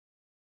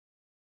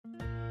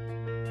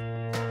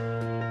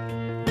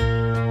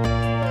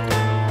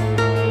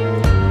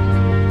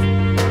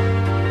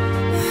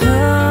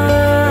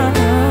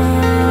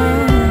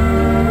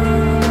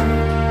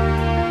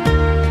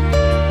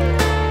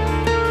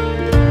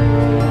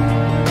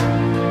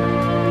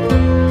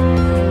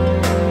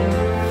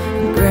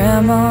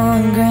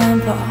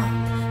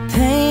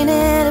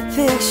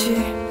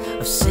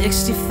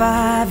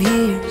65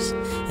 years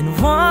in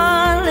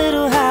one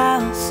little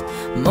house,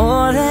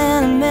 more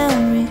than a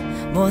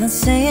memory, more than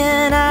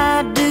saying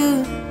I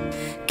do.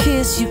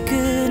 Kiss you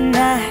good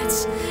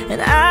nights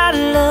and I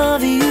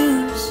love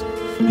yous.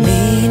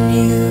 Me and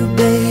you,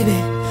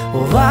 baby,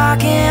 we'll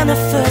walk in the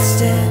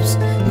footsteps,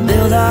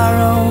 build our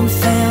own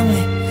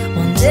family,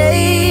 one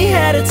day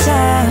at a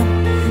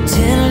time.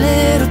 10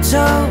 little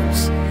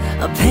toes,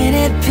 a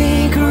painted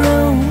pink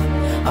room.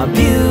 Our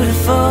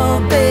beautiful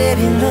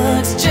baby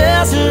looks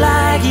just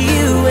like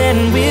you,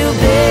 and we'll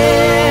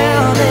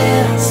build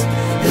this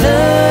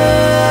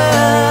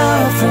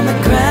love from the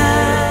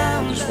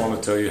ground. I just want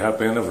to tell you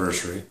happy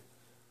anniversary,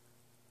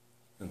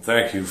 and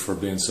thank you for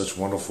being such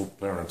wonderful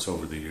parents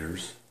over the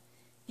years.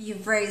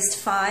 You've raised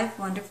 5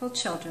 wonderful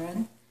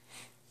children.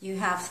 You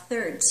have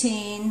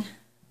 13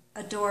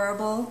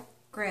 adorable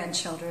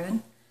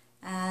grandchildren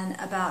and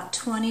about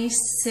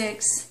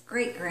 26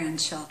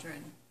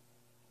 great-grandchildren.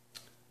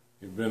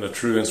 You've been a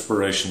true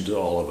inspiration to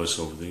all of us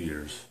over the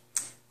years.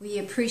 We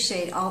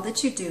appreciate all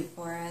that you do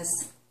for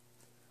us.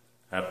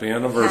 Happy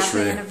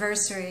anniversary. Happy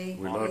anniversary.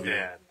 We love you.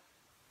 Dad,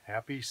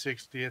 happy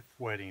 60th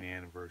wedding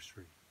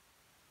anniversary.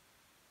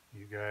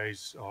 You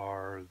guys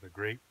are the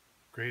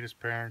greatest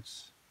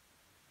parents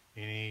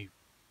any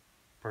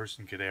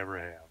person could ever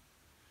have.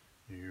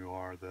 You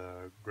are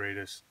the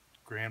greatest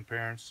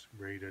grandparents,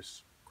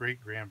 greatest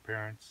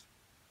great-grandparents.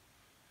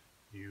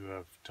 You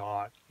have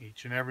taught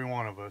each and every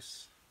one of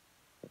us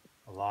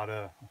a lot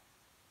of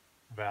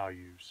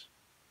values,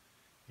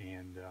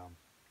 and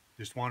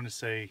just wanted to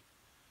say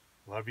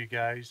love you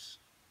guys,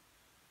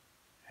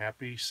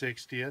 happy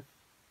 60th,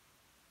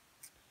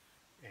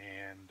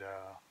 and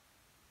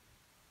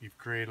you've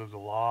created a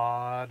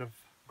lot of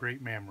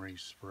great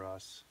memories for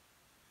us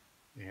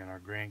and our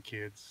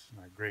grandkids and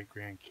our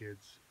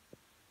great-grandkids,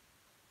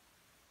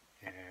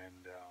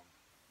 and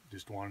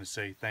just wanted to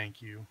say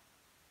thank you.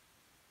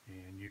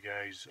 And you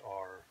guys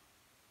are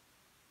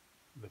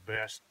the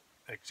best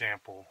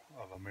example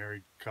of a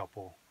married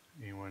couple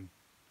anyone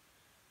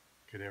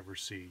could ever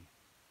see.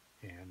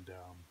 And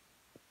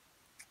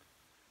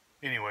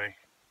anyway,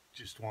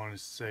 just wanted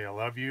to say I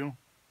love you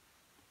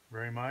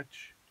very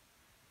much,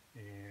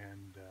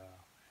 and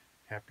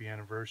happy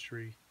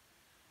anniversary,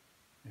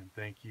 and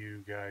thank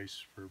you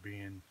guys for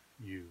being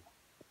you.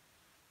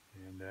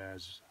 And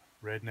as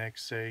rednecks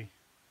say,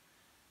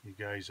 you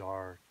guys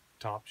are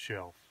top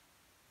shelf,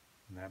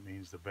 and that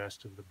means the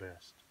best of the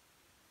best.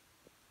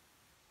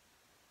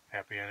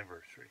 Happy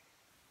anniversary.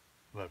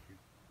 Love you.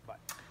 Bye.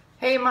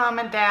 Hey Mom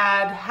and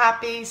Dad,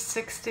 happy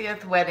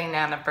 60th wedding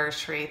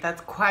anniversary.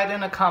 That's quite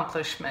an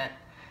accomplishment,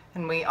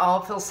 and we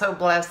all feel so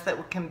blessed that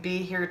we can be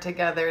here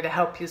together to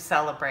help you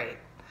celebrate.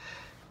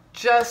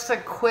 Just a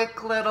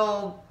quick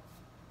little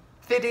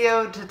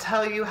video to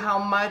tell you how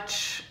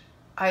much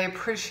I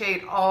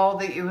appreciate all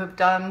that you have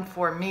done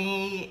for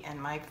me and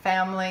my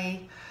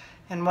family,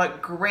 and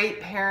what great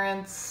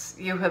parents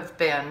you have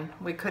been.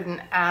 We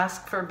couldn't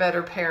ask for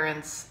better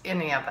parents,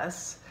 any of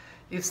us.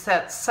 You've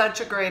set such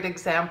a great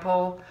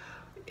example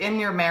in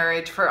your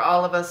marriage for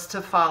all of us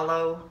to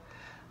follow.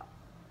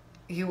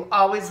 You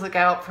always look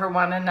out for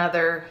one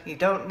another. You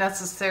don't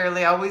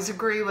necessarily always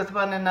agree with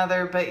one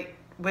another, but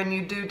when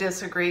you do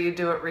disagree, you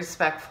do it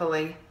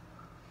respectfully.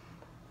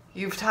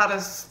 You've taught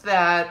us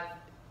that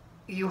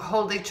you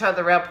hold each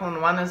other up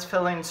when one is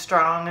feeling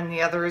strong and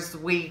the other is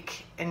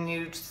weak, and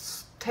you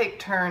take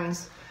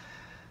turns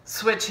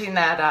switching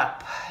that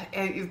up.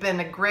 You've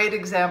been a great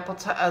example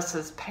to us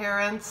as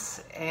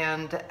parents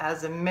and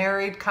as a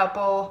married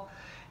couple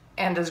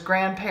and as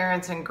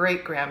grandparents and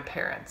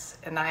great-grandparents.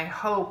 And I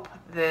hope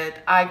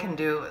that I can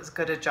do as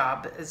good a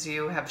job as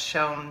you have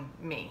shown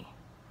me.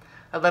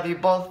 I love you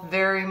both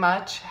very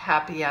much.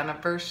 Happy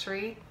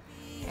anniversary,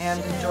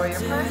 and enjoy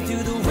your party.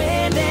 Through the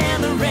wind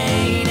and the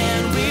rain,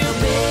 and we'll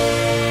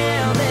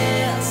build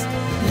this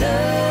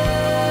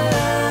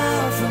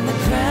love from the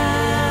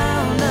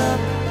ground up.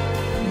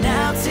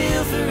 Now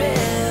till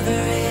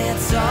forever,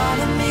 it's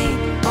all of me,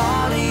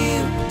 all of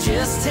you.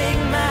 Just take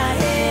my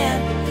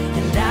hand,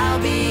 and I'll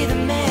be the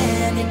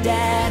man your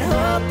dad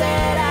hoped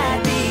that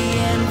I'd be.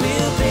 And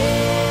we'll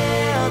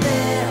build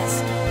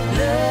this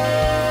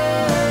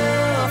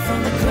love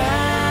from the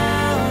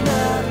ground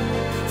up,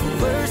 for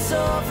worse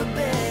or for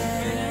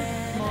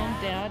better. Mom,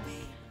 Dad,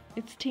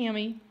 it's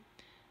Tammy.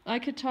 I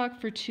could talk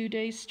for 2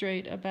 days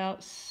straight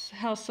about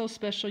how so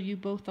special you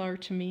both are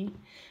to me.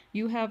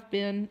 You have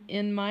been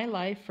in my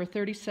life for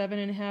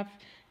 37.5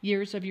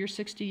 years of your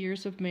 60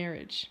 years of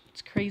marriage.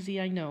 It's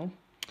crazy, I know.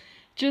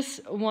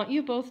 Just want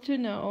you both to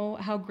know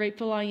how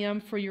grateful I am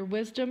for your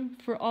wisdom,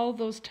 for all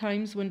those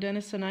times when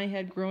Dennis and I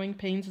had growing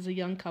pains as a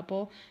young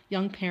couple,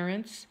 young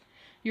parents.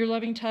 Your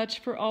loving touch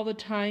for all the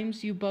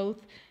times you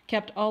both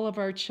kept all of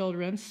our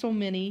children, so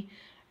many.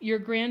 Your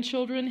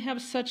grandchildren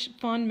have such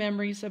fond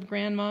memories of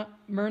Grandma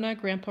Myrna,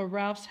 Grandpa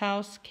Ralph's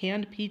house,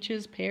 canned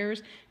peaches,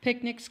 pears,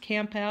 picnics,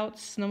 campouts,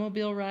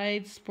 snowmobile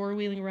rides,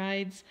 four-wheeling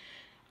rides.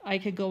 I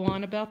could go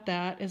on about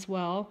that as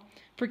well.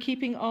 For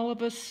keeping all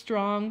of us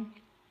strong,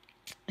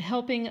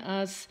 helping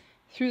us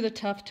through the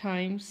tough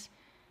times.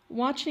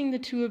 Watching the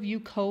two of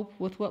you cope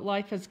with what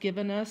life has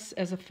given us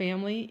as a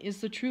family is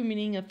the true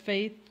meaning of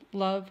faith,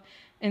 love,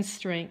 and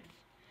strength.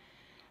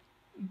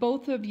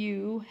 Both of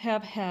you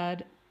have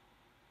had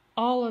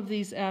all of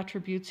these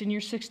attributes in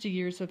your 60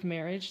 years of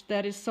marriage.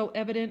 That is so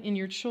evident in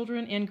your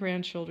children and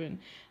grandchildren.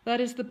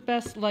 That is the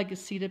best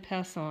legacy to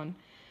pass on.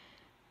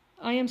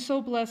 I am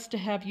so blessed to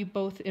have you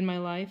both in my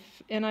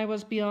life, and I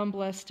was beyond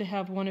blessed to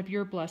have one of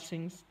your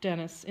blessings,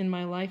 Dennis, in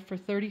my life for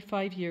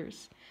 35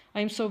 years. I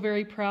am so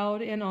very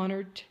proud and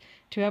honored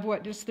to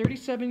have just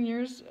 37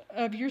 years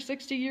of your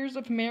 60 years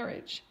of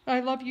marriage. I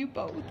love you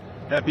both.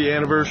 Happy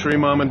anniversary,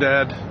 Mom and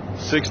Dad.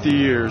 60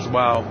 years,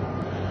 wow.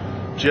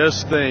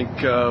 Just think,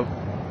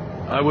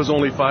 I was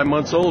only 5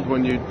 months old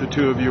when the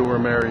two of you were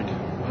married.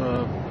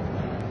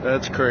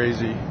 That's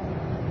crazy.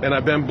 And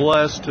I've been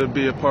blessed to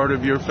be a part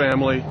of your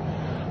family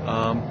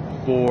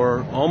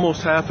for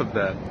almost half of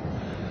that.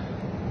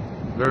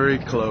 Very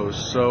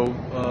close. So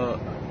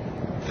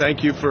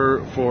thank you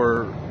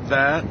for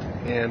that,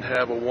 and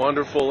have a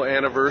wonderful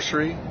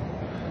anniversary,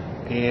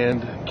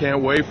 and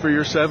can't wait for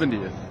your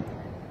 70th.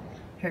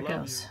 Here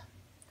goes.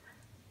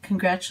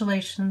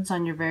 Congratulations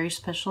on your very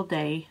special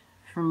day.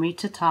 For me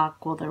to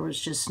talk, well, there was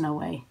just no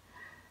way.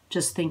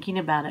 Just thinking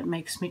about it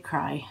makes me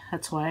cry.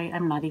 That's why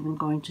I'm not even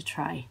going to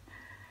try.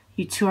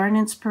 You two are an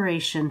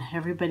inspiration.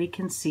 Everybody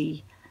can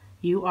see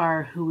you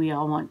are who we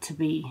all want to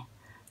be.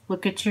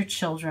 Look at your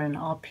children,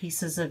 all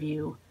pieces of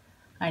you.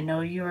 I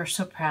know you are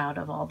so proud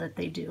of all that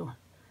they do.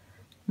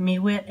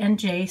 Mewit and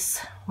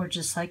Jace were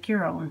just like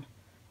your own.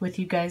 With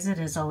you guys, it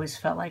has always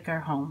felt like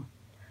our home.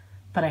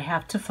 But I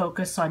have to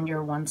focus on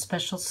your one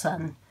special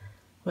son.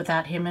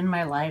 Without him in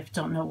my life,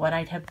 don't know what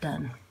I'd have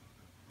done.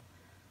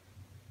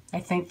 I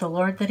thank the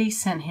Lord that he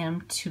sent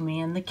him to me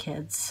and the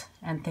kids,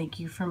 and thank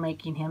you for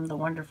making him the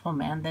wonderful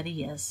man that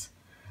he is.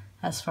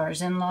 As far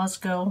as in-laws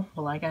go,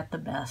 well, I got the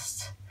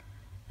best.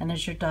 And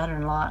as your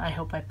daughter-in-law, I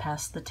hope I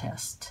pass the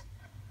test.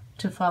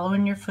 To follow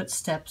in your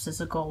footsteps is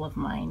a goal of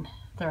mine.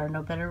 There are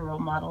no better role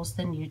models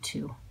than you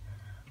two.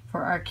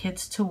 For our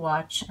kids to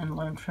watch and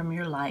learn from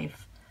your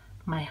life,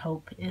 my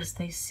hope is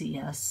they see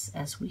us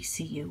as we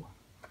see you.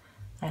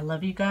 I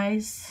love you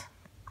guys.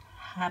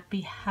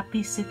 Happy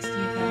 60th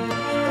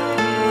anniversary.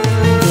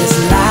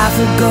 This life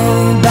will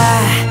go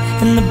by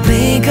in the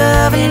blink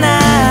of an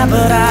eye,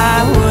 but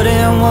I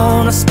wouldn't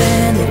want to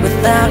spend it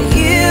without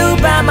you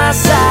by my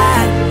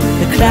side.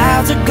 The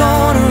clouds are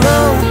gonna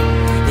roll,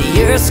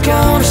 the earth's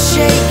gonna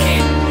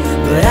shake,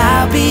 but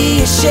I'll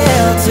be a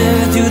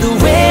shelter through the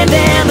wind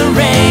and the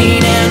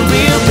rain, and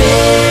we'll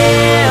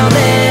build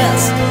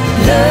this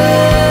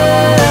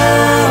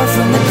love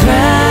from the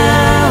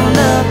ground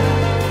up,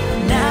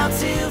 now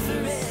till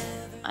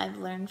forever. I've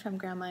learned from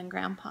Grandma and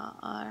Grandpa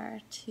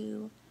are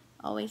to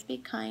always be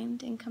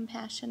kind and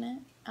compassionate,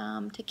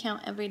 to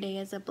count every day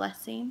as a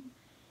blessing,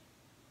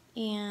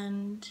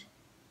 and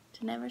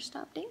to never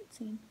stop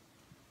dancing.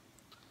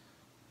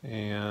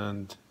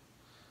 And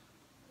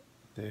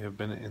they have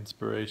been an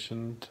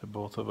inspiration to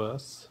both of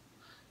us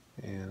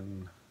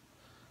in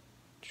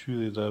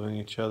truly loving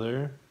each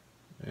other.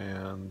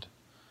 And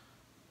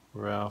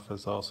Ralph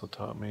has also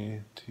taught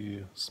me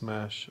to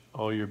smash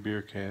all your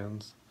beer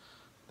cans.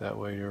 That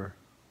way your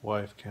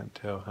wife can't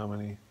tell how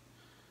many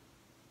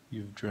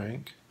you've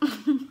drank.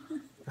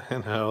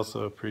 And I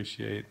also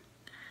appreciate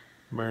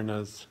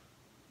Myrna's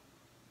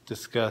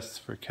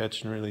disgust for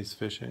catch and release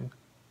fishing,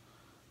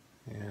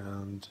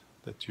 and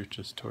that you're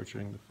just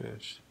torturing the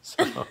fish.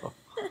 So,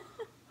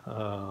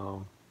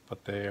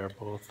 but they are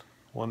both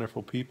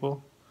wonderful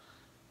people,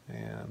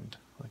 and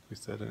like we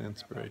said, an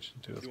inspiration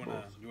to us both.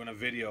 I'm doing a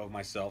video of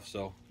myself,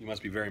 so you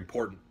must be very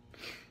important.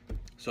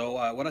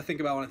 So what I think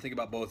about when I think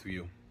about both of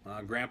you,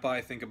 Grandpa,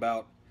 I think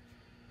about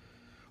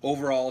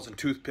overalls and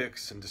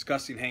toothpicks and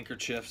disgusting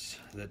handkerchiefs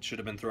that should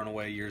have been thrown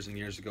away years and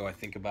years ago. I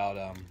think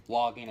about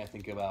logging. I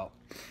think about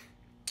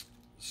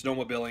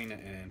snowmobiling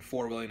and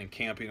four-wheeling and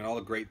camping and all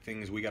the great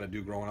things we got to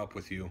do growing up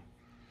with you.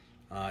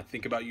 I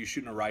think about you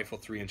shooting a rifle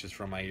 3 inches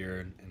from my ear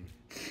and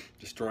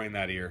destroying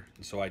that ear.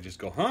 And so I just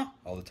go, huh?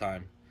 All the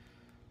time.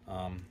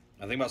 I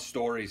think about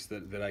stories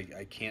that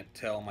I can't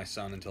tell my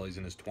son until he's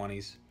in his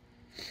 20s.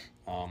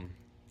 I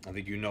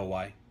think you know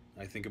why.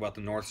 I think about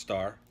the North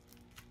Star.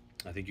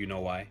 I think you know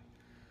why.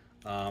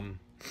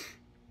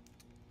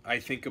 I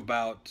think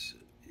about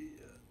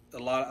a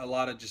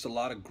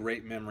lot of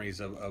great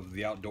memories of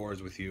the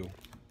outdoors with you.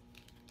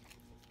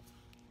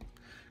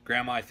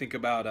 Grandma, I think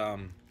about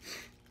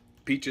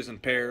peaches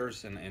and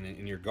pears and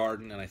in your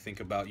garden, and I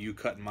think about you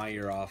cutting my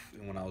ear off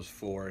when I was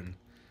 4, and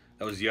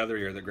that was the other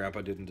ear that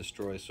Grandpa didn't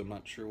destroy, so I'm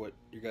not sure what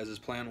your guys'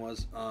 plan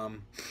was.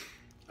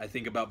 I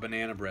think about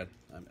banana bread.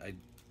 I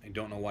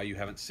don't know why you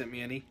haven't sent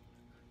me any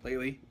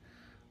lately.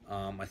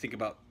 I think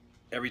about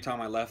every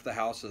time I left the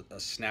house, a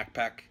snack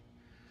pack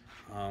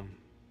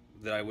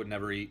that I would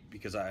never eat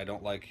because I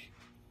don't like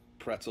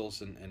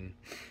pretzels,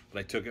 but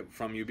I took it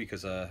from you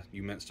because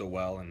you meant so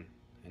well and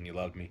you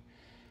loved me.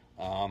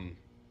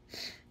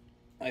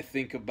 I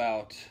think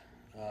about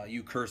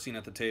you cursing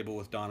at the table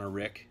with Donna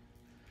Rick,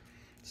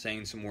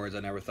 saying some words I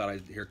never thought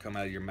I'd hear come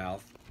out of your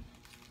mouth.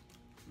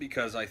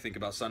 because I think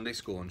about Sunday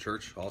school and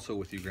church also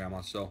with you,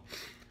 Grandma. So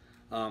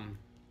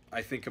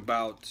I think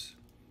about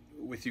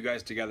with you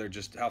guys together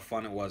just how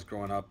fun it was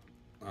growing up,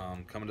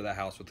 coming to that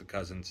house with the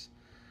cousins.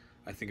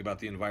 I think about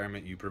the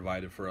environment you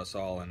provided for us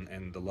all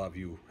and the love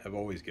you have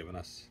always given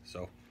us.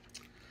 So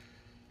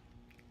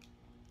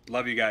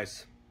love you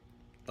guys.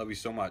 Love you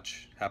so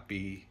much.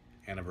 Happy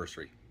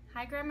anniversary.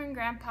 Hi, Grandma and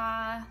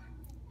Grandpa.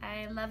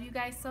 I love you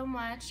guys so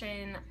much,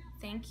 and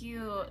thank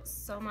you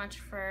so much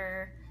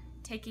for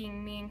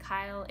taking me and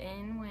Kyle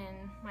in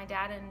when my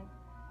dad and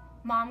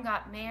Mom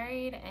got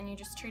married, and you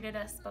just treated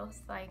us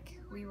both like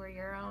we were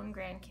your own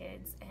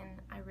grandkids,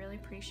 and I really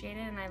appreciate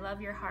it, and I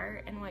love your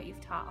heart and what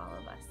you've taught all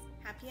of us.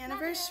 Happy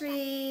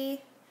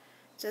anniversary!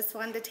 Just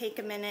wanted to take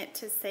a minute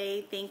to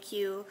say thank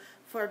you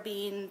for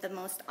being the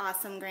most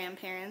awesome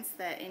grandparents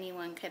that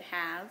anyone could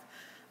have.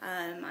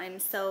 I'm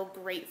so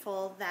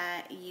grateful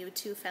that you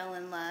two fell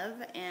in love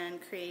and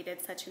created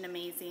such an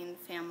amazing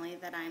family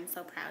that I'm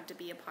so proud to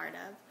be a part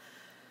of.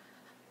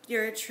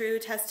 You're a true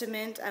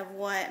testament of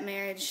what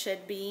marriage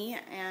should be,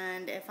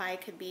 and if I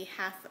could be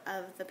half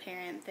of the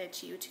parent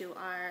that you two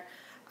are,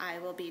 I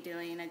will be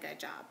doing a good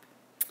job.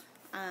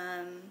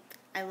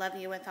 I love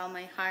you with all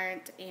my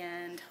heart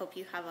and hope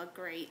you have a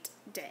great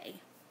day.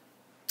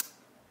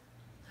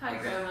 Hi,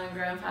 Grandma and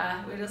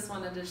Grandpa. We just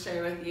wanted to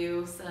share with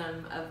you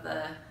some of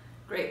the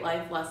great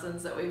life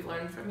lessons that we've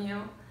learned from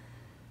you.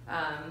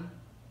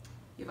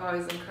 You've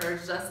always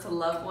encouraged us to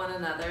love one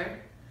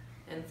another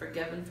and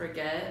forgive and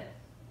forget,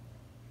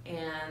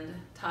 and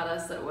taught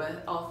us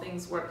that all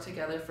things work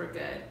together for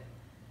good.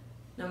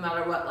 No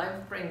matter what life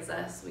brings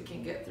us, we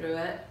can get through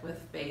it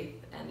with faith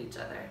and each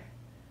other.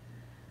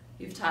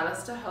 You've taught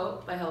us to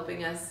hope by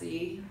helping us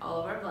see all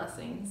of our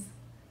blessings,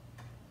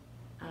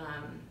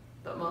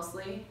 but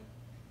mostly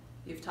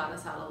you've taught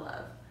us how to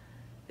love.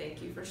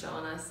 Thank you for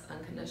showing us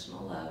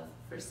unconditional love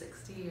for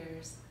 60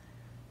 years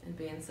and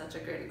being such a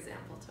great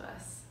example to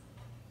us.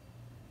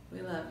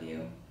 We love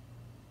you.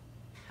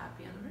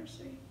 Happy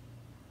anniversary.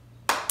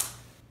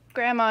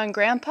 Grandma and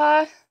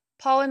Grandpa,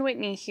 Paul and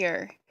Whitney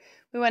here.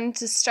 We wanted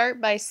to start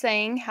by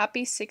saying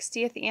happy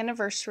 60th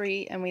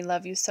anniversary and we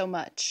love you so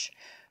much.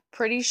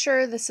 Pretty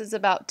sure this is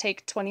about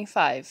take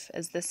 25,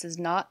 as this is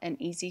not an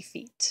easy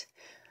feat.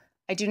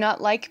 I do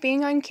not like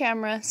being on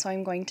camera, so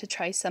I'm going to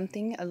try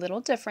something a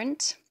little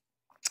different.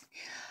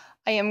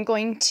 I am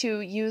going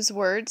to use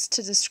words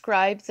to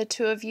describe the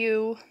two of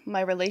you,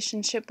 my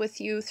relationship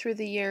with you through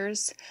the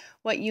years,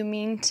 what you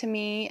mean to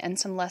me, and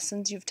some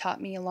lessons you've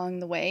taught me along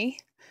the way.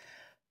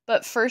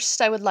 But first,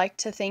 I would like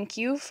to thank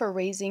you for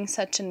raising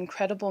such an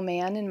incredible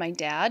man in my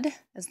dad,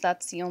 as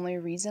that's the only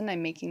reason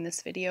I'm making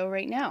this video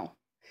right now.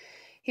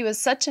 He was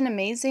such an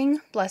amazing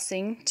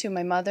blessing to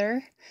my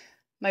mother,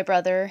 my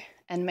brother,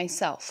 and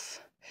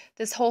myself.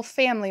 This whole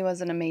family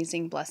was an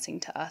amazing blessing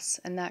to us,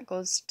 and that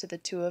goes to the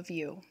two of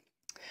you.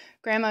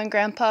 Grandma and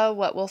Grandpa,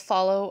 what will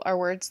follow are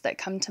words that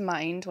come to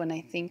mind when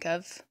I think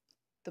of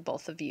the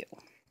both of you.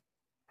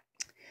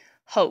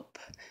 Hope.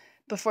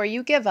 Before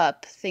you give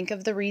up, think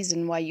of the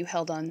reason why you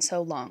held on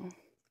so long.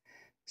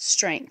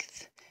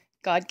 Strength.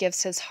 God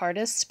gives his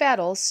hardest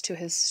battles to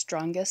his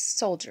strongest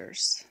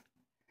soldiers.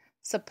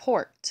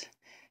 Support.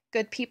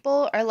 Good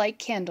people are like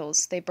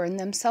candles. They burn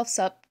themselves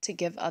up to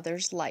give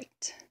others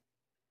light.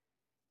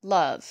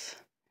 Love.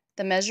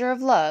 The measure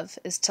of love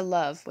is to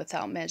love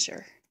without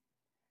measure.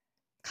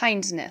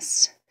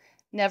 Kindness.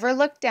 Never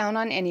look down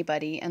on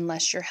anybody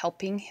unless you're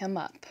helping him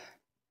up.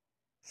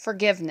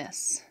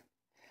 Forgiveness.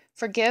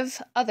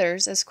 Forgive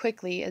others as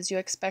quickly as you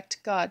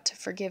expect God to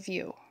forgive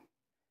you.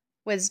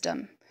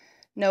 Wisdom.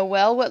 Know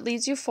well what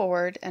leads you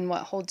forward and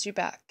what holds you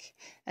back,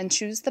 and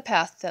choose the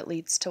path that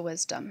leads to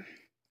wisdom.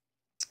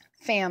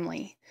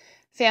 Family.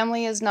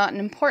 Family is not an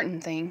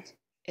important thing,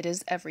 it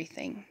is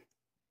everything.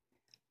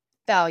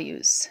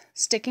 Values.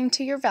 Sticking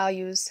to your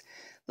values,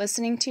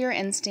 listening to your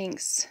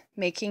instincts,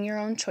 making your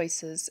own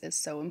choices is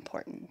so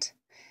important.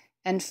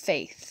 And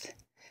faith.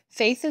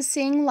 Faith is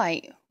seeing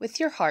light with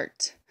your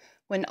heart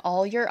when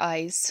all your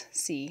eyes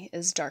see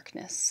is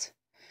darkness.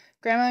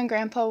 Grandma and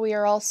Grandpa, we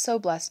are all so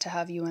blessed to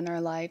have you in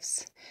our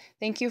lives.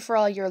 Thank you for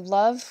all your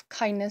love,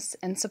 kindness,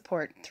 and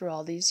support through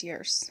all these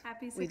years.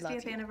 Happy We love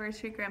 60th you.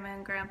 anniversary, Grandma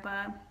and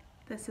Grandpa.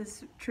 This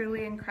is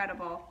truly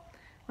incredible.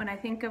 When I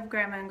think of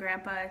Grandma and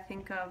Grandpa, I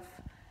think of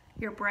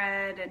your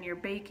bread and your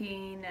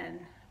baking and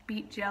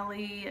beet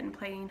jelly and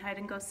playing hide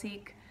and go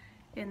seek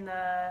in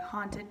the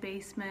haunted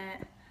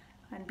basement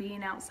and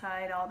being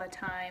outside all the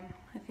time.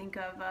 I think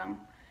of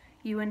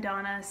you and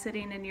Donna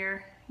sitting in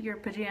your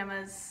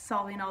pajamas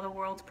solving all the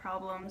world's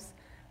problems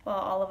while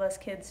all of us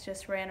kids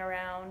just ran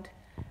around.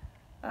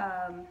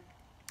 I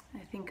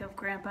think of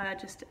Grandpa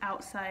just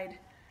outside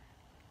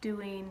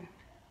doing,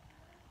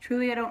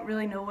 truly I don't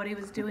really know what he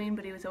was doing,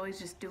 but he was always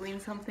just doing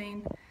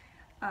something.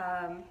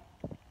 I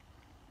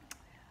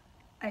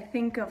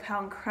think of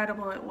how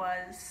incredible it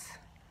was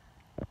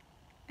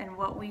and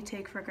what we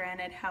take for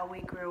granted, how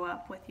we grew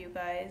up with you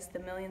guys, the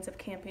millions of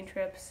camping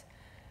trips,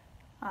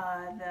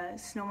 the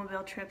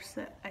snowmobile trips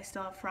that I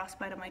still have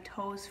frostbite on my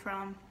toes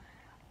from,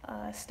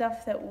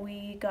 stuff that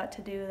we got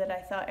to do that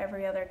I thought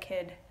every other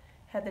kid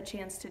had the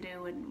chance to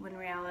do, when in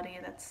reality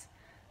that's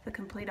the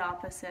complete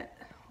opposite.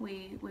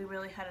 We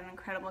really had an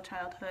incredible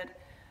childhood,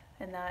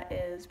 and that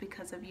is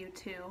because of you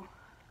two.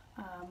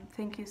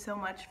 Thank you so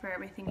much for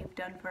everything you've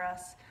done for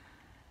us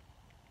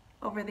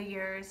over the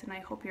years, and I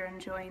hope you're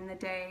enjoying the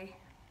day.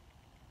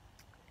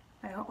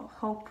 I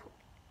hope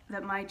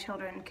that my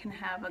children can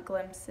have a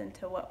glimpse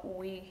into what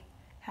we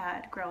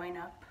had growing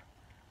up.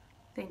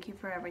 Thank you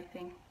for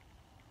everything.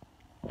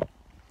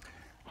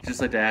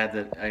 Just like to add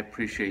that I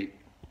appreciate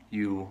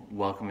you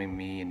welcoming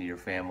me into your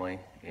family,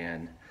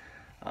 and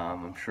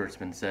I'm sure it's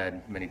been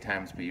said many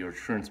times, but you're a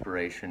true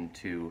inspiration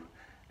to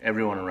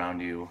everyone around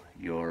you.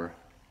 Your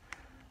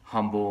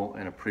humble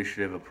and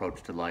appreciative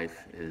approach to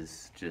life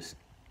is just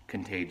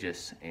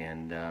contagious,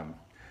 and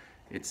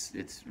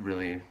it's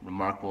really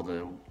remarkable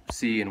to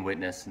see and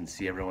witness and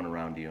see everyone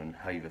around you and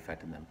how you've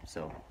affected them.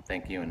 So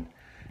thank you, and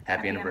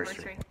happy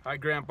anniversary. Hi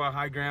Grandpa,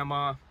 hi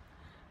Grandma.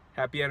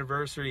 Happy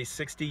anniversary,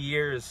 60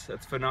 years.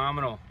 That's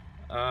phenomenal.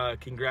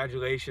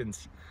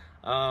 Congratulations.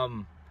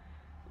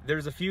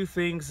 There's a few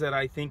things that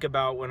I think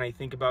about when I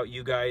think about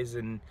you guys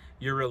and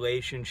your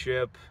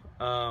relationship.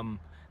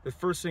 The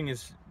first thing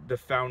is the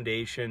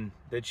foundation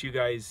that you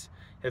guys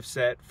have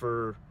set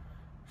for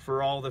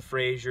all the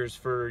Frasers,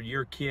 for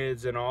your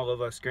kids and all of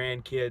us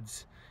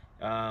grandkids,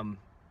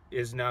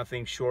 is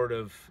nothing short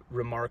of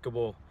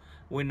remarkable.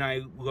 When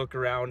I look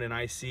around and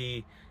I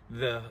see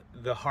the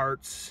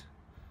hearts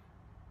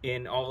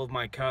in all of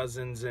my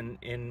cousins and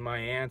in my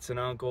aunts and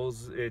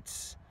uncles,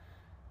 it's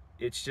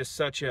just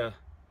such a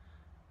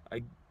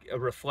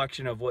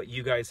reflection of what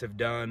you guys have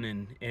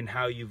done, and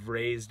how you've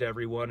raised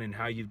everyone, and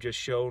how you've just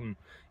shown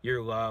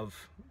your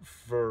love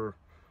for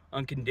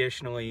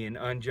unconditionally and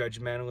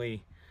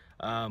unjudgmentally.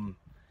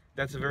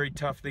 That's a very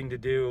tough thing to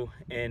do,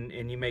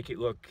 and you make it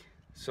look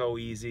so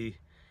easy,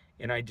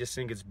 and I just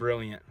think it's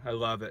brilliant. I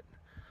love it.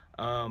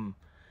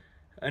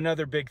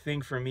 Another big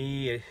thing for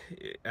me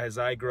as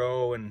I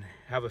grow and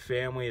have a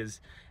family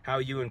is how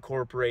you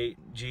incorporate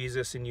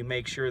Jesus, and you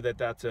make sure that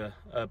that's a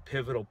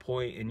pivotal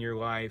point in your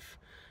life,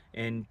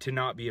 and to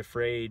not be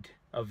afraid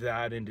of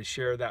that, and to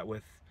share that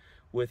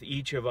with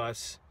each of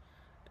us.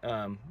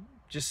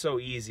 Just so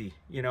easy.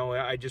 You know,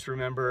 I just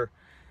remember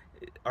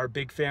our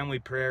big family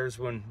prayers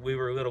when we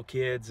were little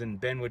kids, and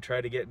Ben would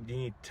try to get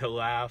me to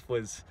laugh,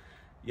 was,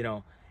 you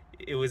know,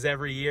 it was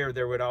every year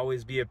there would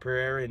always be a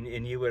prayer,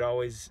 and you would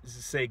always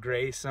say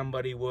grace,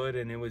 somebody would,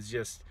 and it was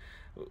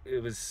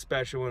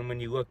special. And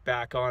when you look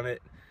back on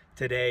it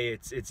today,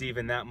 it's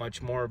even that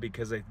much more,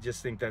 because I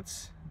just think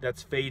that's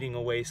fading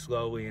away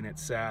slowly, and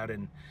it's sad,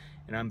 and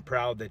I'm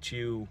proud that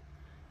you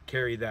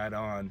carry that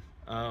on.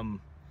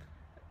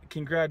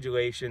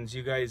 Congratulations,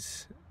 you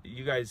guys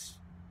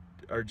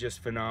are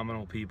just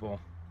phenomenal people,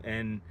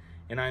 and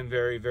I'm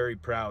very, very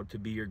proud to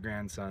be your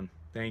grandson.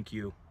 Thank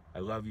you. I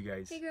love you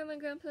guys. Hey Grandma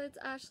and Grandpa, it's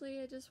Ashley.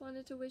 I just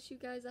wanted to wish you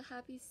guys a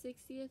happy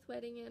 60th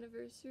wedding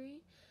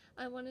anniversary.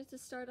 I wanted to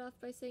start off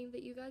by saying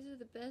that you guys are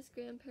the best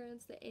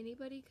grandparents that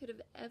anybody could have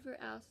ever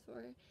asked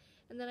for,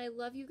 and that I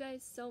love you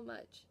guys so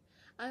much.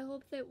 I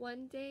hope that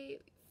one day,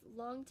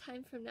 long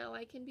time from now,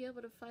 I can be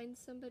able to find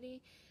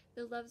somebody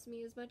that loves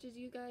me as much as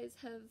you guys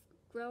have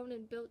grown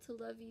and built to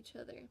love each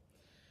other.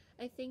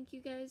 I thank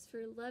you guys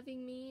for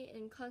loving me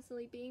and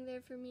constantly being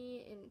there for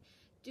me and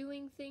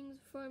doing things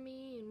for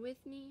me and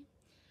with me.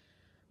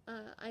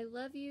 I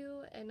love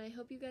you, and I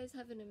hope you guys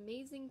have an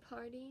amazing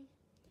party.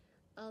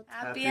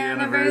 Happy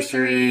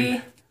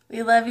anniversary!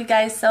 We love you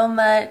guys so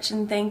much,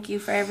 and thank you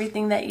for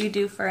everything that you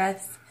do for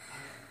us.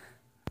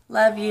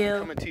 Love you.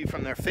 Coming to you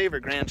from their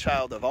favorite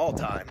grandchild of all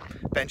time,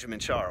 Benjamin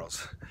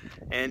Charles.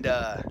 And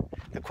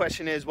the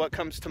question is, what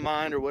comes to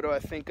mind, or what do I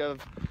think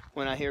of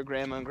when I hear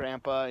Grandma and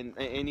Grandpa?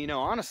 And you know,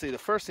 honestly, the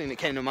first thing that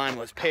came to mind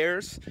was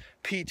pears,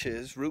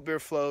 peaches, root beer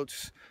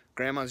floats,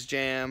 Grandma's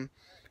jam,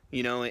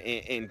 you know,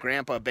 and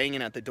Grandpa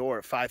banging at the door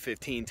at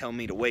 5:15 telling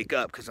me to wake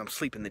up because I'm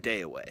sleeping the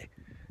day away.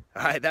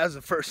 All right, that was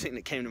the first thing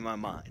that came to my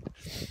mind.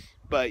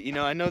 But, you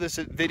know, I know this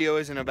video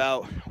isn't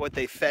about what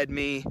they fed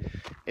me.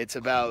 It's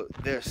about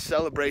their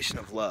celebration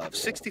of love.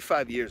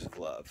 65 years of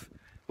love,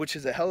 which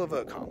is a hell of an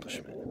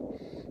accomplishment.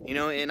 You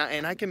know, and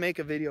I can make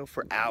a video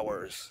for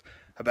hours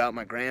about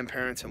my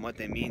grandparents and what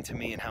they mean to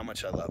me and how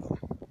much I love them.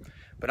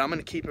 But I'm going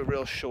to keep it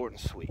real short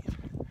and sweet.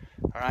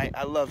 All right,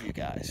 I love you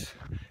guys.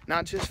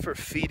 Not just for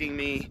feeding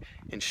me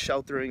and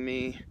sheltering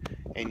me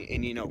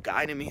and you know,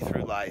 guiding me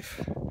through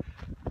life,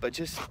 but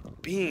just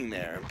being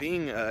there,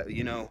 being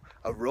you know,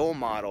 a role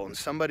model and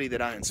somebody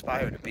that I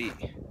aspire to be.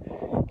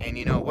 And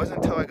you know, it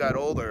wasn't until I got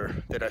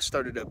older that I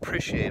started to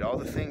appreciate all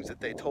the things that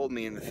they told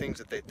me and the things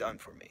that they've done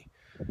for me.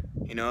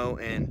 You know,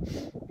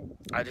 and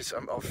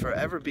I'll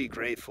forever be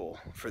grateful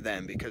for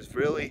them, because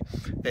really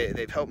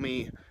they've helped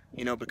me,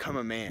 you know, become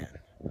a man.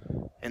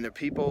 And they're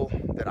people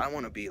that I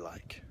want to be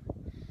like.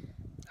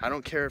 I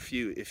don't care if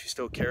you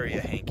still carry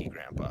a hanky,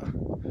 Grandpa.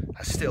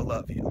 I still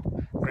love you.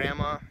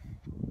 Grandma,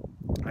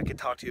 I could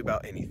talk to you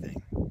about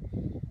anything.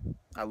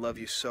 I love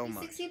you so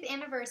much. 60th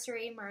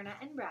anniversary, Myrna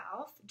and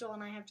Ralph. Joel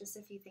and I have just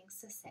a few things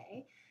to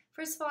say.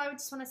 First of all, I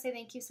just want to say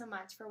thank you so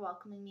much for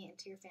welcoming me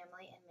into your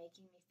family and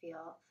making me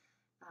feel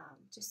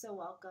just so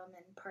welcome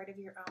and part of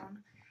your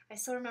own. I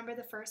still remember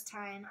the first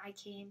time I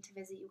came to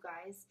visit you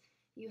guys.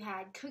 You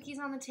had cookies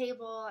on the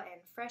table and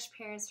fresh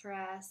pears for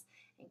us,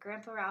 and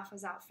Grandpa Ralph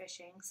was out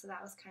fishing, so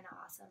that was kind of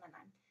awesome, and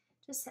I'm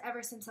just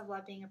ever since I've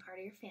loved being a part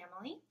of your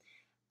family.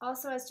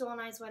 Also, as Joel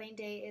and I's wedding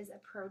day is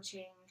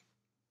approaching,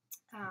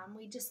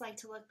 we'd just like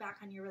to look back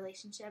on your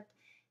relationship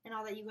and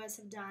all that you guys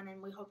have done,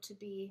 and we hope to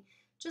be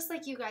just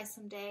like you guys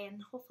someday,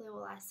 and hopefully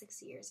we'll last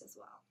 6 years as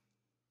well.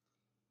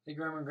 Hey,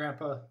 Grandma and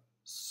Grandpa,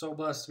 so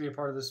blessed to be a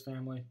part of this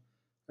family.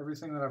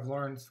 Everything that I've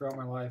learned throughout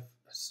my life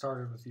has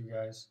started with you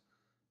guys,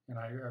 and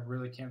I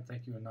really can't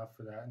thank you enough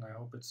for that, and I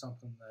hope it's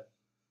something that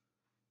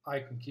I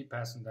can keep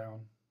passing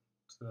down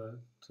to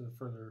the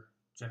further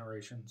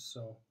generations.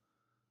 So,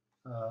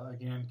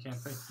 again, can't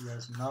thank you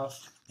guys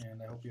enough,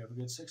 and I hope you have a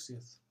good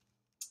 60th.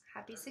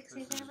 Happy 60th This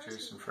is anniversary.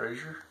 Jason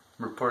Frazier.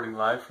 I'm reporting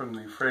live from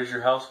the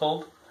Frazier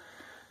household,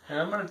 and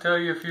I'm going to tell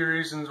you a few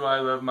reasons why I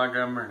love my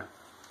Grandma Myrna.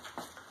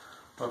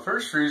 Well,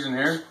 first reason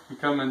here, you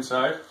come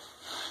inside,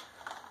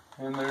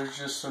 and there's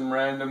just some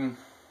random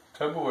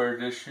Tupperware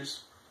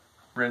dishes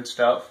rinsed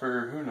out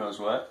for who knows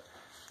what.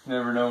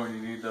 Never know when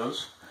you need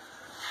those.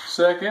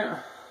 Second,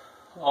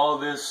 all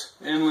this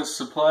endless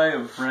supply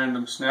of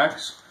random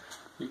snacks.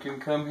 You can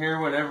come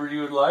here whenever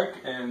you would like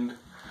and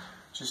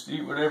just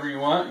eat whatever you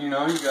want. You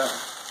know, you got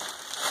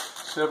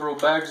several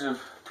bags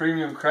of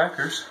premium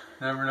crackers.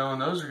 Never know when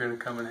those are going to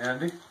come in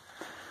handy.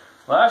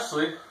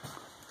 Lastly,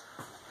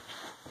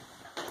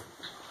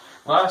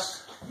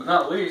 last but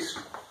not least,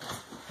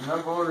 the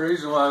number one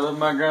reason why I love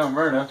my Grandma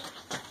Myrna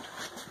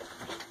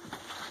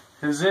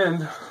is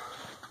in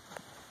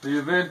the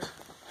event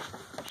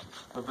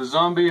of a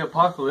zombie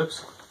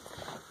apocalypse,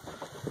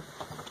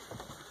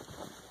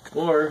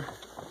 or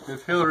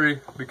if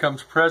Hillary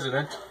becomes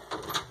president,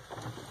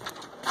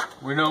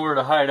 we know where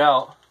to hide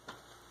out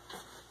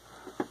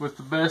with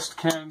the best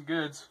canned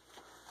goods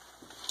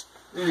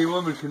any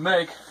woman can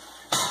make,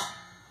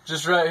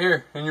 just right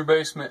here in your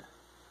basement.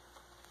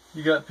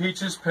 You got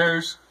peaches,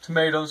 pears,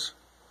 tomatoes,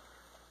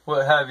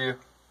 what have you,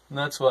 and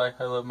that's why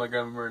I love my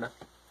Grandma Myrna.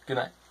 Good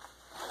night.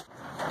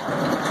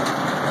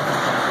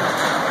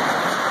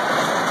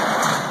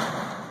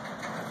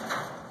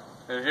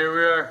 And here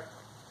we are,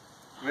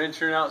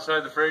 venturing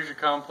outside the Frazier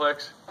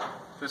complex,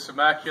 this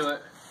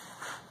immaculate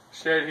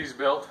shed he's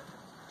built.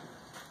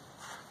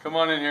 Come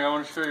on in here, I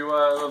want to show you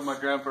why I love my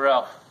Grandpa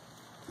Ralph.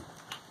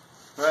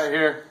 Right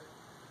here,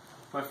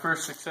 my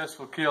first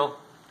successful kill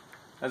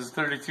as a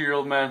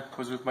 32-year-old man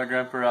was with my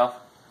Grandpa Ralph.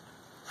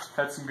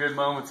 Had some good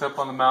moments up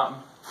on the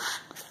mountain.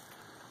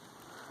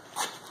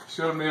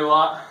 Showed me a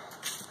lot.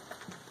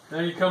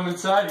 Then you come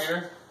inside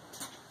here,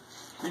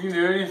 you can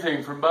do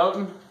anything from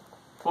boating,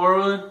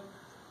 four-wheeling,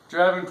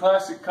 driving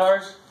classic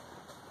cars.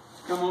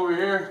 Come over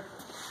here,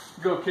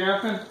 go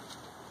camping,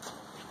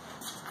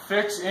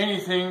 fix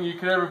anything you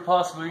could ever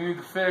possibly need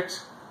to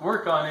fix,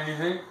 work on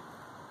anything.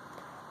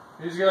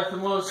 He's got the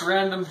most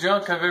random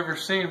junk I've ever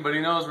seen, but he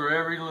knows where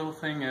every little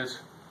thing is.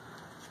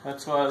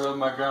 That's why I love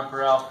my Grandpa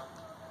Ralph.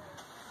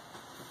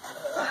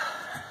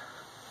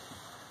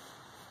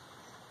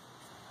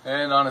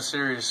 And on a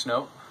serious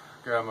note,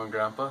 Grandma and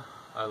Grandpa,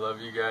 I love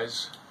you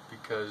guys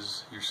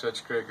because you're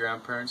such great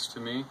grandparents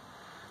to me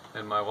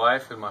and my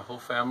wife and my whole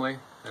family,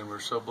 and we're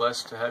so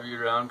blessed to have you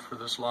around for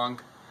this long.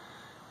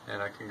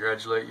 And I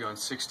congratulate you on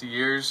 60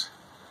 years,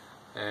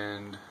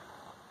 and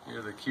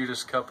you're the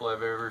cutest couple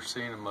I've ever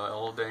seen in my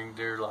whole dang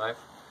dear life,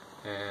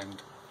 and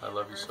I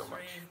love you so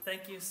much.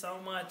 Thank you so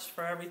much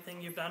for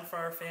everything you've done for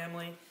our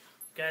family. You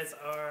guys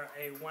are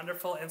a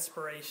wonderful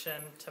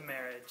inspiration to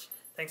marriage.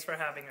 Thanks for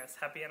having us.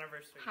 Happy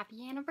anniversary.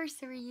 Happy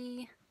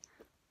anniversary.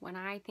 When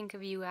I think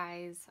of you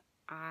guys,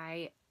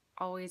 I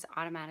always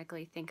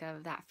automatically think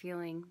of that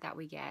feeling that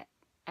we get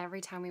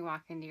every time we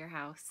walk into your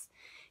house.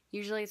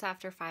 Usually it's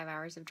after 5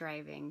 hours of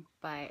driving,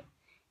 but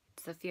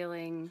it's the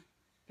feeling,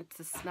 it's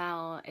the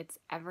smell, it's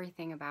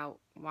everything about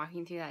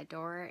walking through that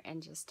door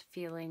and just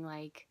feeling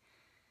like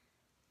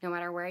no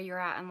matter where you're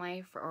at in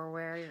life or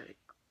where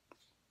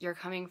you're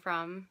coming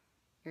from,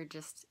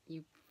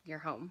 you're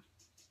home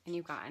and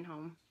you've gotten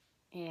home.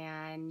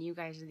 And you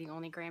guys are the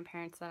only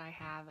grandparents that I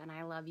have, and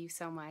I love you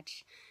so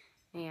much.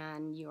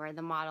 And you are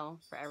the model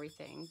for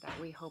everything that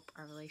we hope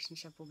our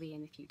relationship will be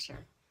in the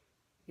future.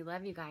 We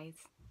love you guys.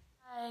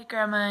 Hi,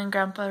 Grandma and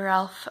Grandpa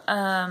Ralph.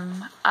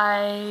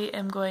 I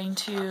am going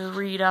to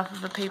read off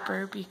of a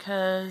paper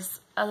because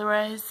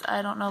otherwise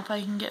I don't know if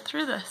I can get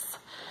through this.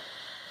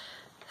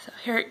 So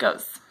here it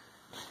goes.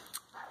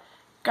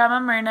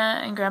 Grandma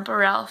Myrna and Grandpa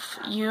Ralph,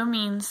 you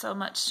mean so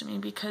much to me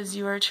because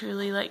you are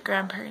truly like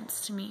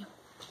grandparents to me.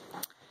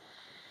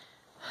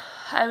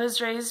 I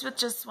was raised with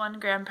just one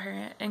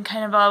grandparent and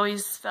kind of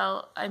always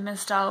felt I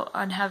missed out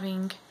on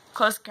having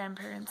close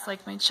grandparents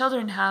like my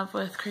children have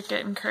with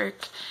Cricket and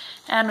Kirk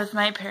and with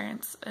my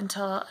parents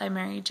until I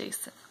married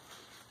Jason.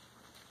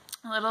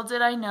 Little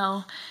did I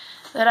know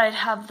that I'd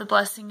have the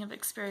blessing of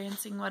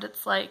experiencing what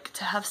it's like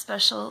to have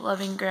special,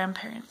 loving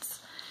grandparents.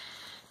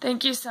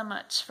 Thank you so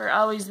much for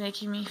always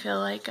making me feel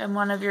like I'm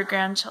one of your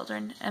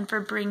grandchildren and for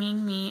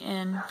bringing me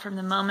in from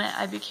the moment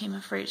I became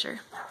a Fraser.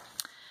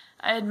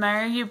 I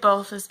admire you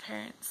both as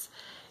parents.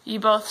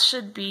 You both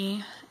should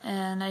be,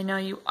 and I know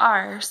you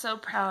are, so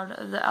proud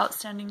of the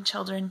outstanding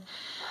children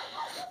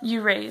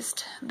you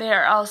raised. They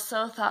are all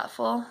so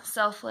thoughtful,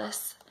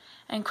 selfless,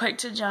 and quick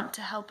to jump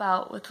to help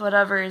out with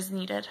whatever is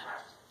needed.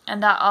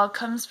 And that all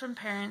comes from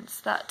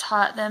parents that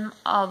taught them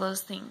all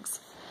those things.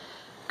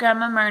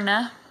 Grandma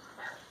Myrna,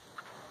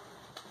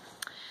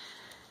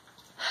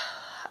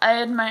 I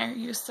admire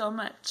you so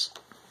much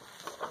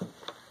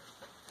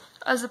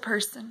as a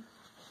person.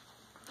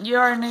 You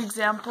are an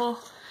example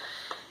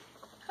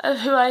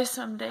of who I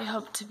someday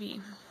hope to be.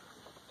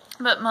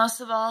 But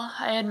most of all,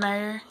 I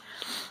admire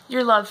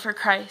your love for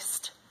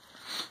Christ.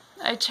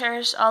 I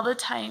cherish all the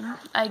time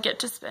I get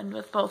to spend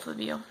with both of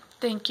you.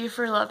 Thank you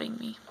for loving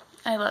me.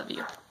 I love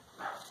you.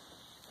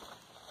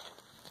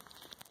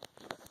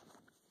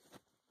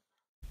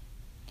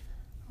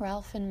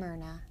 Ralph and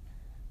Myrna,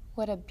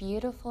 what a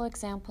beautiful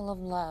example of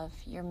love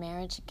your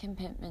marriage and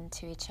commitment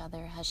to each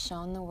other has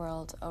shown the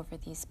world over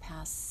these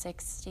past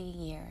 60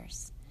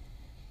 years.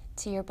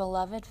 To your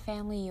beloved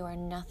family, you are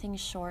nothing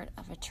short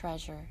of a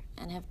treasure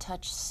and have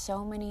touched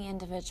so many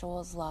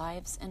individuals'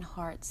 lives and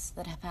hearts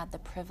that have had the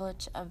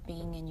privilege of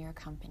being in your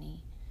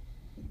company.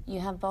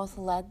 You have both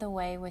led the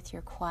way with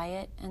your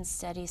quiet and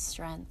steady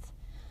strength,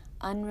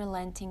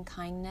 unrelenting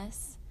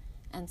kindness,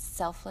 and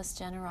selfless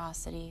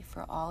generosity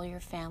for all your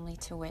family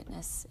to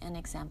witness and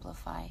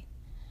exemplify.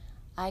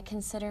 I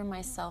consider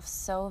myself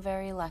so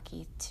very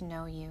lucky to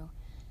know you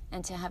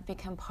and to have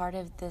become part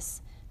of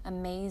this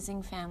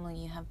amazing family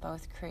you have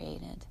both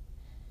created.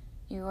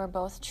 You are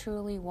both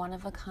truly one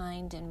of a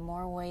kind in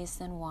more ways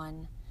than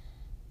one,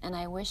 and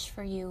I wish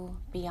for you,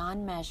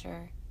 beyond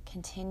measure,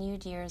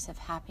 continued years of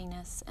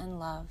happiness and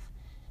love,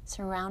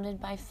 surrounded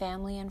by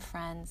family and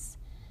friends,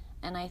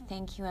 and I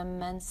thank you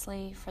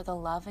immensely for the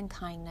love and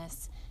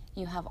kindness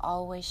you have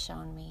always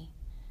shown me.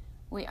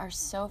 We are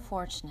so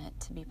fortunate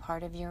to be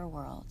part of your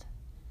world.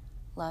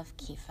 Love,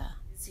 Kifa.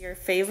 What's your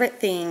favorite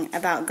thing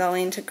about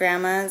going to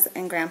Grandma's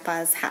and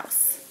Grandpa's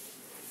house?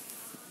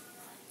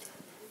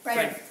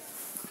 Right.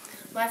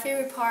 My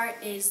favorite part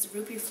is the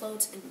root beer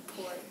floats and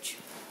porridge.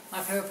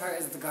 My favorite part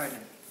is the garden.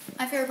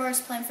 My favorite part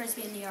is playing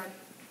frisbee in the yard.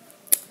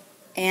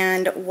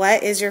 And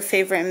what is your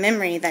favorite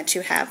memory that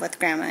you have with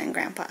Grandma and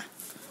Grandpa?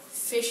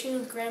 Fishing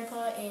with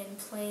Grandpa and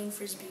playing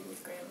frisbee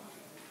with Grandma.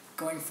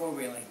 Going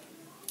four-wheeling.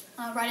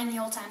 Riding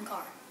the old-time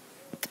car.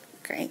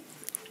 Great.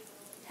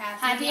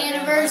 Happy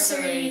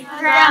anniversary.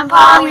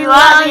 Grandpa, we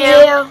love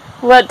you.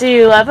 What do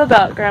you love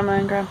about Grandma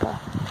and Grandpa?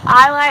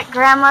 I like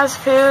Grandma's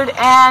food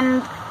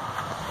and...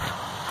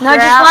 No,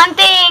 just one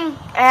thing.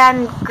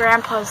 And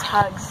Grandpa's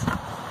hugs.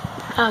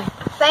 Oh.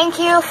 Thank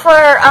you for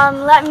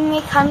letting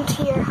me come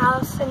to your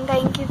house, and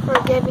thank you for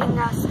giving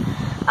us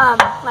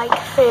like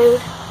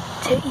food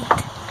to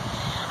eat.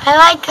 I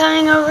like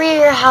coming over to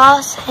your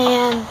house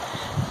and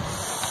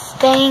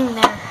staying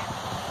there.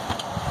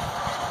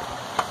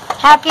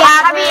 Happy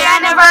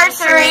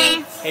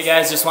anniversary! Hey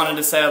guys, just wanted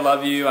to say I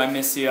love you, I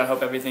miss you, I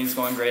hope everything's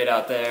going great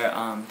out there.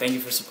 Thank you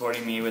for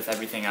supporting me with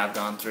everything I've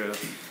gone through.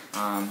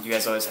 You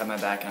guys always have my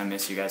back and I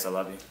miss you guys, I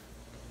love you.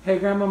 Hey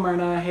Grandma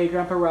Myrna, hey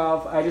Grandpa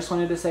Ralph, I just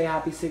wanted to say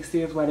happy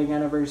 60th wedding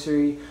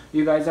anniversary.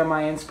 You guys are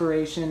my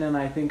inspiration and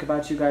I think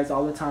about you guys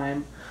all the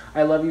time.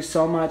 I love you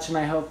so much and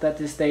I hope that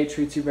this day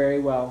treats you very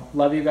well.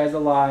 Love you guys a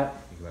lot.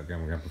 Think about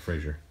Grandma and Grandpa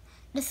Fraser.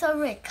 They're so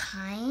really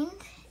kind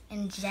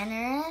and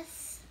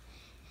generous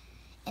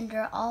and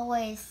they're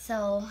always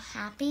so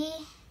happy.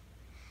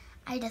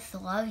 I just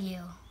love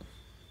you.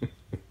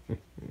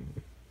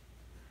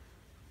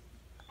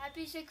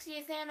 Happy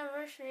 60th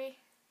anniversary.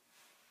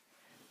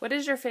 What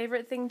is your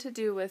favorite thing to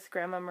do with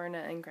Grandma Myrna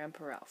and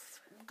Grandpa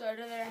Ralph? Go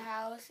to their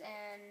house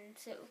and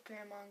sit with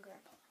Grandma and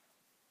Grandpa.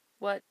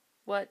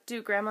 What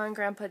do Grandma and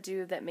Grandpa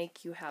do that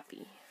make you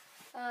happy?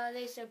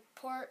 They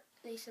support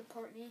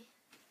me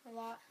a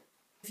lot.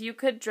 If you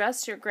could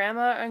dress your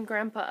Grandma and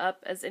Grandpa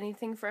up as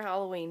anything for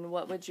Halloween,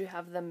 what would you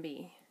have them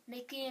be?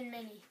 Mickey and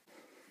Minnie.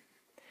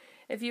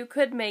 If you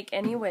could make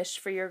any wish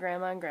for your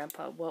Grandma and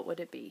Grandpa, what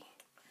would it be?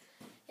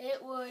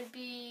 It would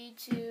be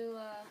to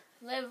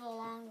live a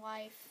long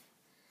life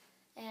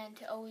and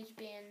to always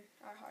be in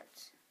our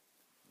hearts.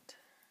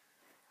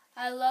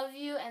 I love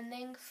you and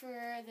thanks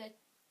for the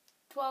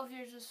 12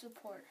 years of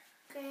support.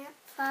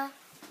 Grandpa,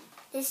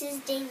 this is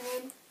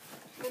Damon.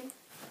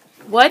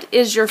 What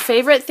is your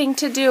favorite thing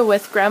to do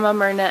with Grandma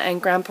Myrna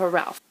and Grandpa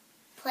Ralph?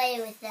 Play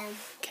with them.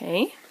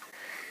 Okay.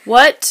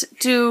 What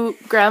do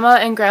Grandma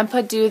and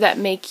Grandpa do that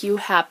make you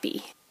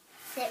happy?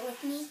 Sit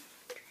with me.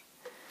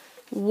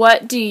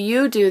 What do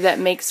you do that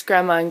makes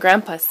Grandma and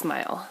Grandpa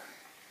smile?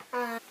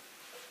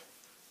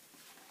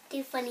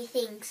 Do funny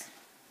things.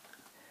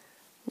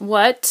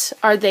 What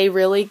are they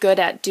really good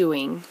at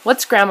doing?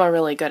 What's Grandma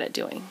really good at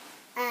doing?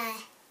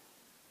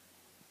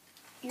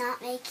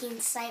 Not making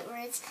sight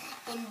words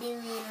and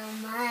doing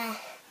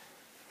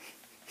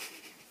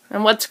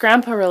And what's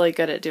Grandpa really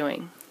good at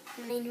doing?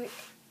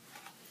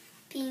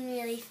 being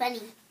really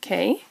funny.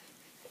 Okay.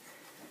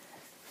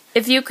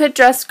 If you could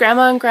dress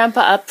Grandma and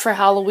Grandpa up for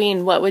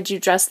Halloween, what would you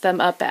dress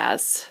them up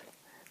as?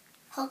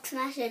 Hulk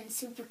Smash and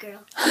Supergirl.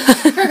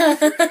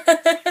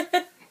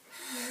 I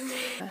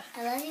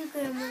love you,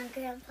 Grandma and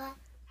Grandpa.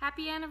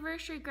 Happy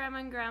anniversary, Grandma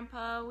and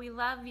Grandpa. We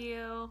love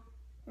you.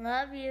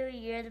 Love you.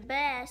 You're the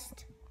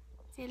best.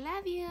 Say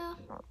love you.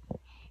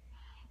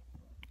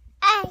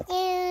 I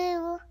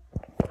do.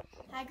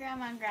 Hi,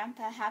 Grandma and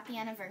Grandpa. Happy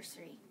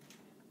anniversary.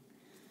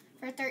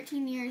 For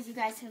 13 years, you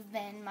guys have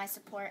been my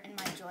support and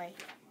my joy.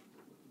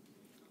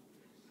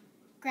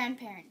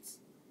 Grandparents.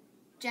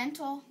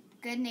 Gentle,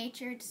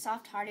 good-natured,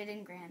 soft-hearted,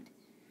 and grand.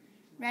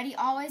 Ready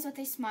always with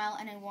a smile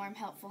and a warm,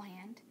 helpful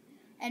hand.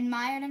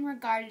 Admired and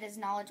regarded as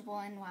knowledgeable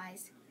and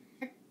wise.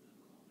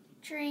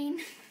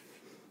 Train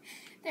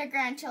their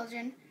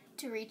grandchildren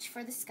to reach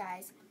for the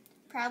skies.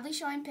 Proudly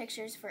showing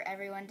pictures for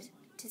everyone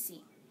to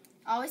see.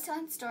 Always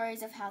telling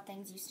stories of how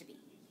things used to be.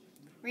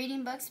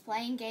 Reading books,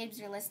 playing games,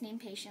 or listening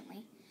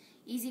patiently.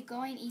 Easy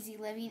going, easy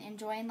living,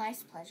 enjoying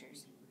life's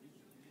pleasures.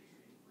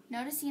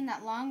 Noticing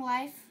that long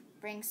life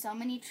brings so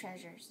many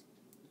treasures.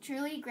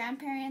 Truly,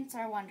 grandparents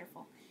are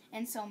wonderful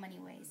in so many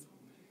ways.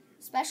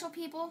 Special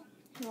people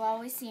who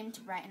always seem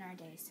to brighten our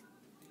days.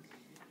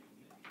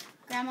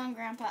 Grandma and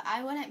Grandpa,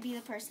 I wouldn't be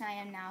the person I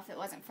am now if it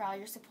wasn't for all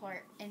your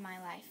support in my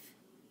life.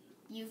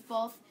 You've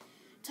both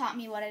taught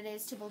me what it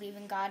is to believe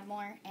in God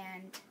more,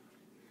 and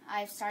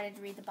I've started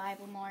to read the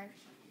Bible more,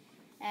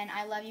 and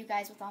I love you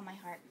guys with all my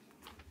heart.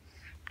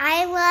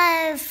 I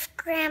love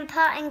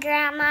Grandpa and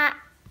Grandma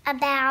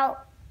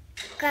about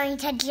going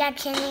to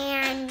Junction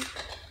and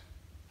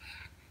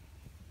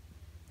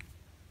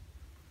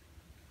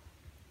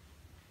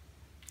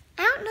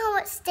I don't know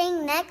what's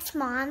staying next,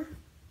 Mom.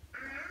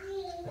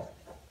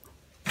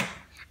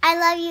 I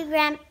love you,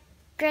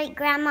 Great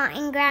Grandma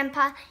and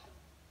Grandpa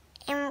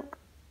and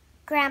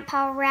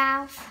Grandpa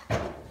Ralph.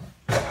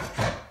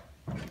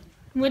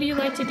 What do you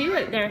like to do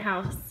at their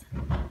house?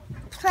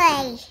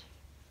 Play.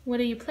 What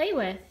do you play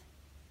with?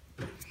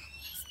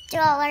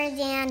 Strollers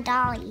and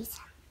dollies.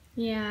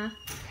 Yeah.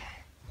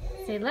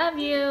 Say love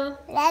you.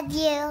 Love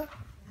you.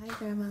 Hi,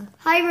 Grandma.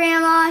 Hi,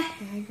 Grandma.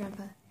 Say hi,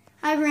 Grandpa.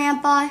 Hi,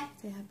 Grandpa.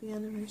 Say happy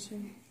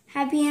anniversary.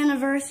 Happy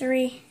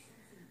anniversary.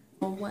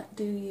 Well, what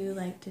do you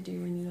like to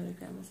do when you go to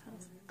Grandma's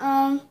house?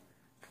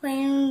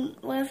 Playing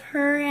with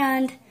her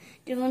and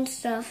doing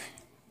stuff.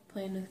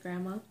 Playing with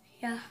Grandma?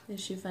 Yeah. Is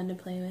she fun to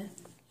play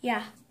with?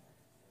 Yeah.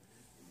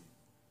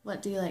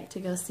 What do you like to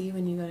go see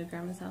when you go to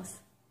Grandma's house?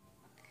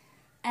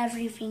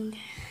 Everything.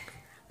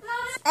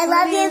 I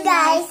love you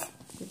guys.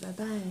 Say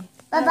bye-bye.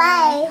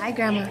 Bye-bye. Hi,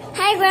 Grandma.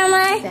 Hi,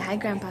 Grandma. Say hi,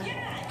 Grandpa.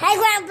 Hi,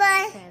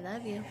 Grandpa. Say I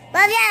love you.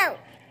 Love you.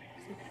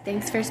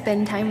 Thanks for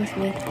spending time with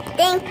me.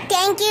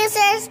 Thank you,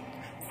 sir.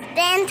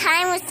 Spend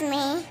time with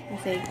me. And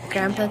say,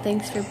 Grandpa,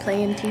 thanks for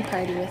playing Tea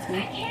Party with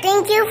me.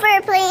 Thank you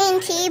for playing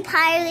Tea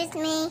Party with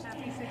me.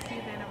 Happy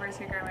 60th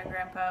anniversary, Grandma and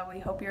Grandpa. We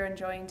hope you're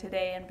enjoying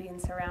today and being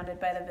surrounded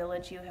by the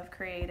village you have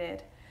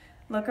created.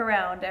 Look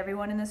around.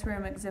 Everyone in this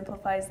room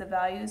exemplifies the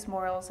values,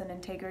 morals, and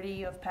integrity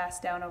you have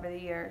passed down over the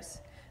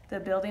years. The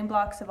building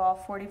blocks of all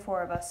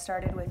 44 of us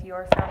started with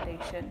your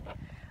foundation.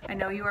 I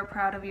know you are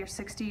proud of your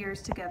 60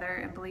 years together,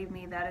 and believe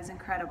me, that is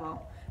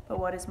incredible. But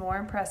what is more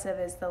impressive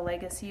is the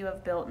legacy you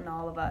have built in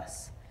all of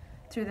us.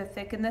 Through the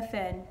thick and the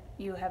thin,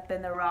 you have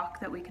been the rock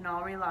that we can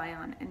all rely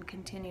on, and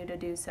continue to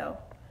do so.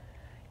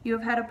 You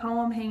have had a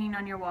poem hanging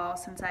on your wall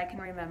since I can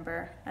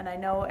remember, and I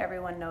know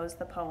everyone knows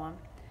the poem.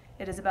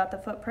 It is about the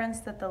footprints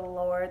that the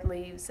Lord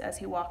leaves as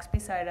He walks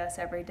beside us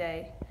every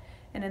day,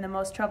 and in the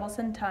most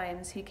troublesome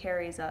times He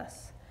carries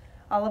us.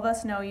 All of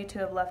us know you to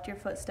have left your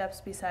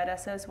footsteps beside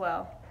us as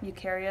well. You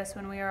carry us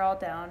when we are all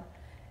down,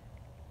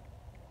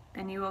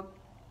 and you will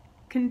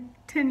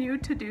continue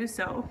to do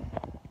so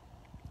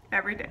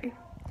every day.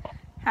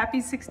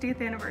 Happy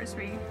 60th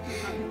anniversary.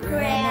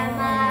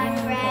 Grandma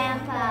and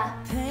Grandpa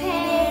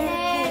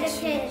painted a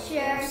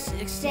picture,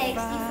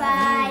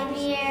 65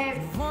 years,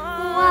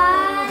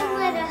 one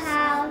little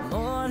house,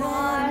 more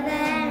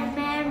than a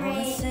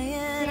memory. Say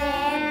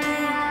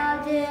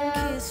I'll do,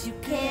 kiss you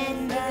good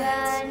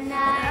night, and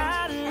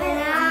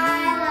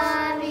I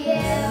love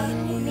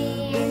you,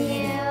 me and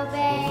you,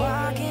 babe.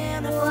 Walk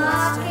in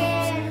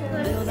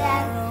footsteps, build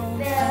their own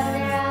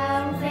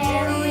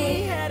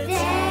family, day at a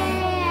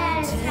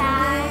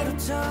time,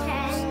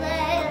 10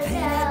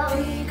 little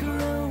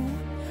toes.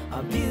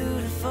 Our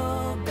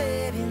beautiful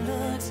baby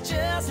looks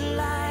just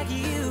like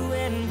you,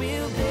 and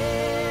we'll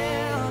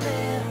build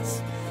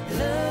this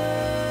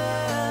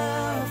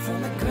love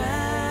from the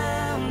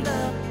ground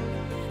up.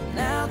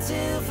 Now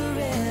till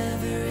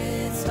forever,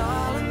 it's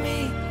all of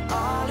me,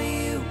 all of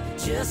you.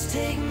 Just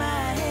take my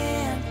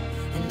hand,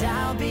 and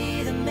I'll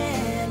be the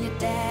man your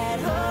dad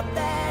hoped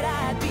that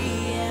I'd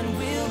be, and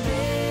we'll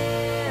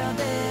build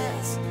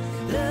this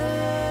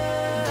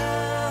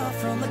love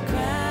from the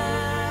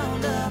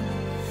ground up.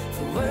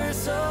 For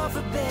worse or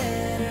for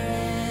better,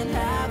 and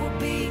I will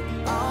be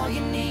all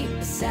you need.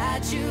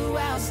 Beside you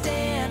I'll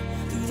stand,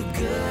 through the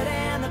good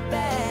and the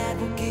bad.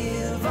 We'll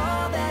give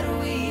all that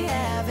we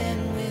have,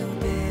 and we'll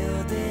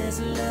build this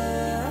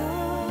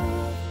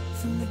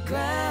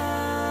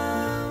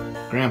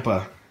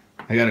Grandpa,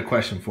 I got a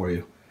question for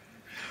you.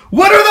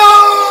 What are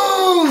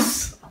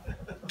those?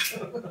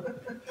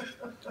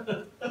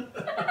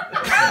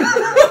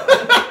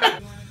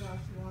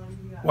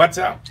 What's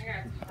up?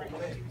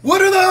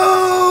 What are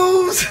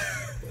those?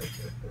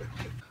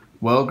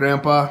 Well,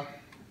 Grandpa,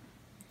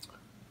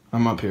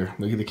 I'm up here.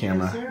 Look at the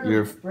camera.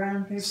 Your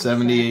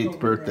 78th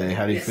birthday.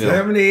 How do you feel?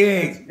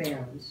 78.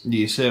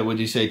 You said, would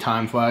you say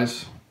time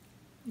flies?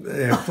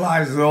 It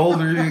flies the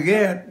older you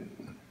get.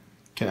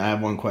 Can I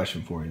have one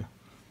question for you?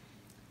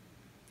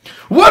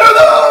 What are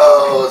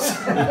those?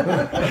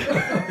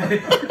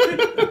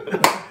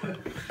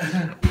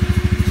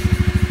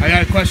 I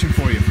got a question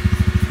for you.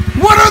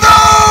 What are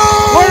those?